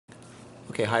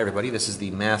Okay, hi everybody. This is the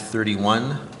Math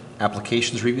 31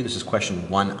 applications review. This is question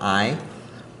 1I. It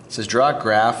says draw a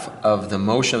graph of the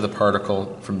motion of the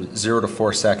particle from 0 to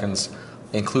 4 seconds.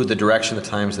 Include the direction, the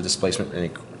times, the displacement for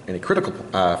any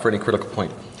critical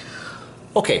point.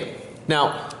 Okay,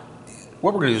 now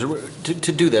what we're going to do is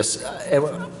to do this,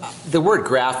 the word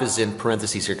graph is in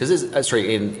parentheses here, because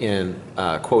in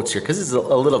quotes here, because this is a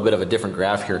little bit of a different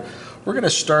graph here. We're going to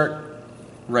start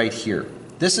right here.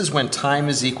 This is when time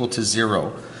is equal to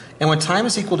 0. And when time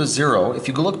is equal to 0, if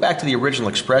you look back to the original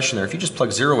expression there, if you just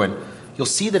plug 0 in, you'll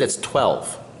see that it's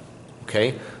 12.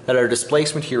 Okay? That our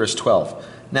displacement here is 12.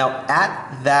 Now,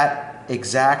 at that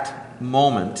exact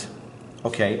moment,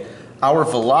 okay, our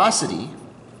velocity,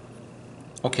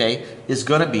 okay, is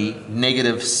going to be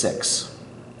 -6.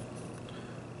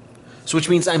 So which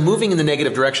means I'm moving in the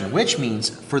negative direction, which means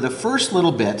for the first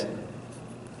little bit,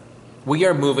 we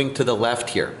are moving to the left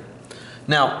here.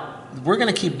 Now, we're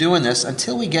going to keep doing this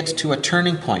until we get to a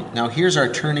turning point. Now, here's our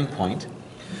turning point.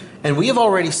 And we have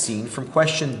already seen from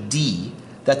question D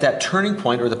that that turning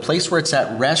point, or the place where it's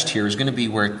at rest here, is going to be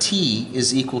where t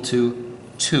is equal to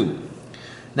 2.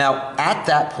 Now, at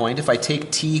that point, if I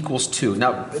take t equals 2,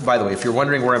 now, by the way, if you're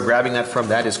wondering where I'm grabbing that from,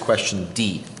 that is question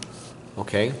D.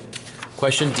 Okay?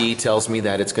 Question D tells me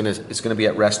that it's going to be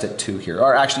at rest at 2 here.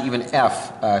 Or actually, even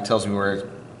F tells me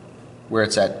where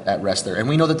it's at rest there. And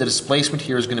we know that the displacement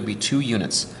here is going to be 2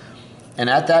 units. And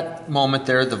at that moment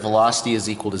there, the velocity is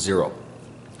equal to 0.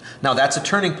 Now, that's a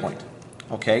turning point.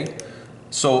 Okay?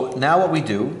 So now what we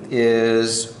do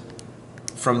is,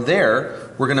 from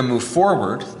there, we're going to move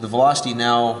forward. The velocity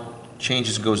now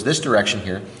changes and goes this direction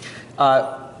here.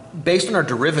 Based on our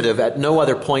derivative, at no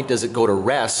other point does it go to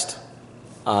rest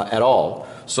at all.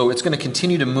 So it's going to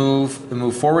continue to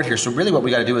move forward here. So really what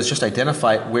we got to do is just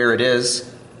identify where it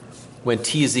is when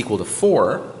t is equal to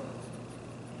 4.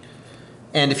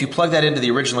 And if you plug that into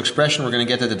the original expression, we're going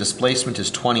to get that the displacement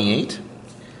is 28.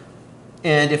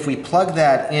 And if we plug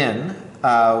that in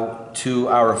to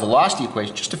our velocity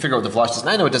equation, just to figure out what the velocity is, and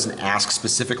I know it doesn't ask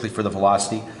specifically for the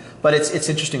velocity, but it's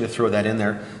interesting to throw that in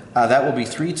there. That will be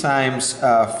 3 times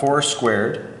 4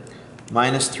 squared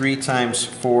minus 3 times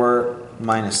 4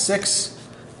 minus 6,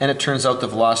 and it turns out the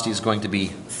velocity is going to be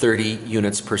 30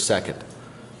 units per second.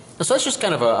 So that's just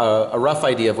kind of a rough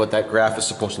idea of what that graph is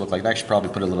supposed to look like. I should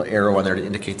probably put a little arrow on there to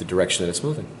indicate the direction that it's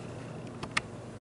moving.